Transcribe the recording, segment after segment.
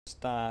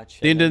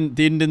Dean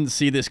didn't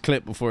see this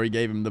clip before he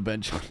gave him the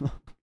bench.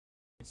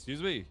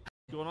 Excuse me.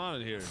 What's going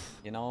on in here?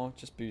 You know,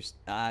 just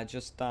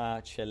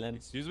chilling.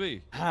 Excuse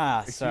me.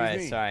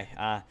 Sorry.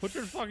 Put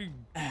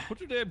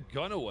your damn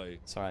gun away.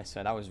 Sorry.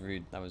 That was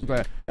rude.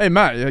 Hey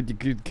Matt,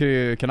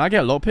 can I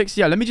get lockpicks?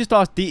 Yeah, let me just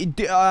ask. Do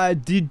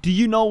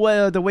you know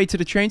where the way to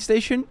the train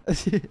station?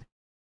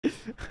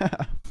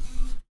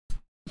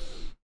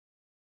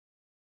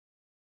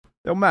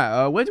 Yo,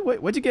 Matt,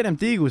 where'd you get them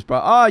deagles,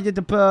 bro? Oh, yeah,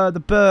 the bird.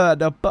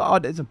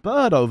 There's a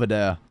bird over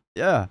there.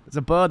 Yeah, there's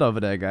a bird over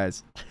there,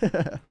 guys.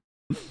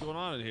 What's going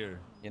on in here?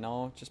 You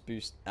know, just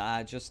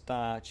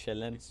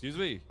chilling. Excuse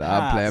me.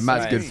 Player.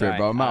 Matt's good for it,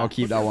 bro. Matt will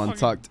keep that one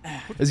tucked.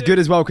 It's good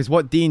as well, because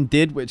what Dean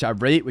did, which I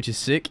rate, which is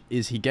sick,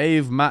 is he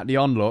gave Matt the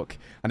unlock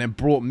and then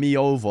brought me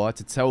over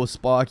to tell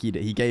Sparky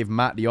that he gave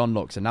Matt the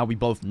unlock. So now we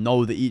both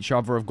know that each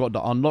other have got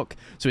the unlock.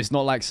 So it's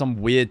not like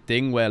some weird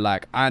thing where,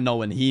 like, I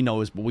know and he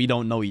knows, but we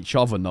don't know each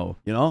other, know.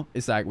 You know?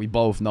 It's like we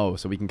both know,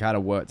 so we can kind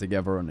of work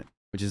together on it,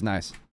 which is nice.